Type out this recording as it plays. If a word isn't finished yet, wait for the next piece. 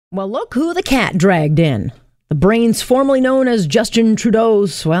Well, look who the cat dragged in. The brains formerly known as Justin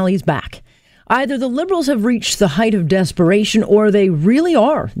Trudeau's, well, he's back. Either the Liberals have reached the height of desperation or they really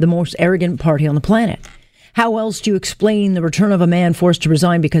are the most arrogant party on the planet. How else do you explain the return of a man forced to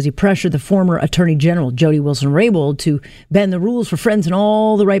resign because he pressured the former Attorney General, Jody Wilson-Raybould, to bend the rules for friends in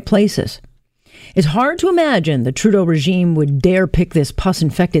all the right places? It's hard to imagine the Trudeau regime would dare pick this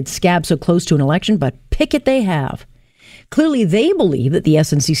pus-infected scab so close to an election, but pick it they have. Clearly, they believe that the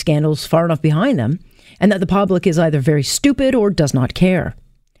SNC scandal is far enough behind them and that the public is either very stupid or does not care.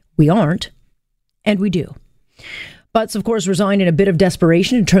 We aren't, and we do. Butts, of course, resigned in a bit of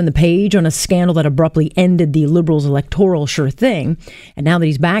desperation to turn the page on a scandal that abruptly ended the Liberals' electoral sure thing. And now that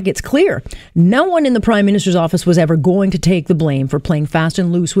he's back, it's clear no one in the Prime Minister's office was ever going to take the blame for playing fast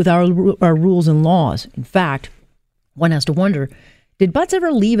and loose with our rules and laws. In fact, one has to wonder, did Butts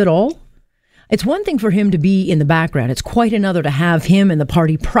ever leave at all? It's one thing for him to be in the background. It's quite another to have him and the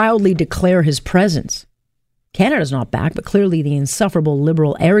party proudly declare his presence. Canada's not back, but clearly the insufferable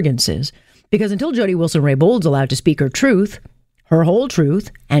Liberal arrogance is. Because until Jody Wilson-Raybould's allowed to speak her truth, her whole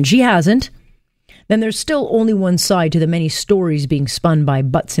truth, and she hasn't, then there's still only one side to the many stories being spun by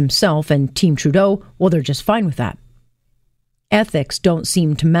Butts himself and Team Trudeau. Well, they're just fine with that. Ethics don't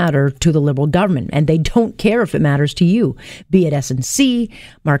seem to matter to the Liberal government, and they don't care if it matters to you, be it SNC,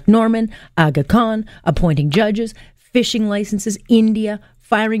 Mark Norman, Aga Khan, appointing judges, fishing licenses, India,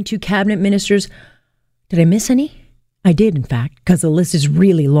 firing 2 cabinet ministers. Did I miss any? I did, in fact, because the list is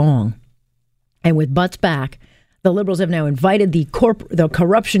really long. And with Butts back, the Liberals have now invited the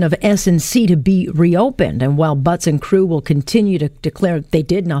corruption of SNC to be reopened. And while Butts and crew will continue to declare they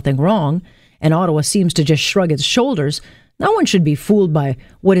did nothing wrong, and Ottawa seems to just shrug its shoulders, no one should be fooled by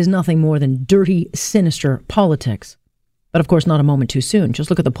what is nothing more than dirty, sinister politics. But of course, not a moment too soon. Just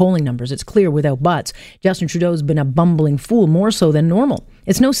look at the polling numbers. It's clear without Butts, Justin Trudeau's been a bumbling fool, more so than normal.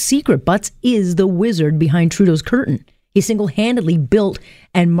 It's no secret Butts is the wizard behind Trudeau's curtain. He single-handedly built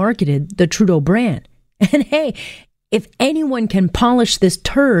and marketed the Trudeau brand. And hey, if anyone can polish this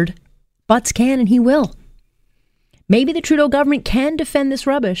turd, Butts can and he will. Maybe the Trudeau government can defend this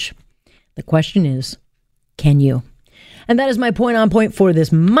rubbish. The question is, can you? And that is my point on point for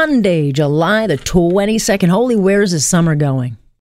this Monday, July the 22nd. Holy, where's the summer going?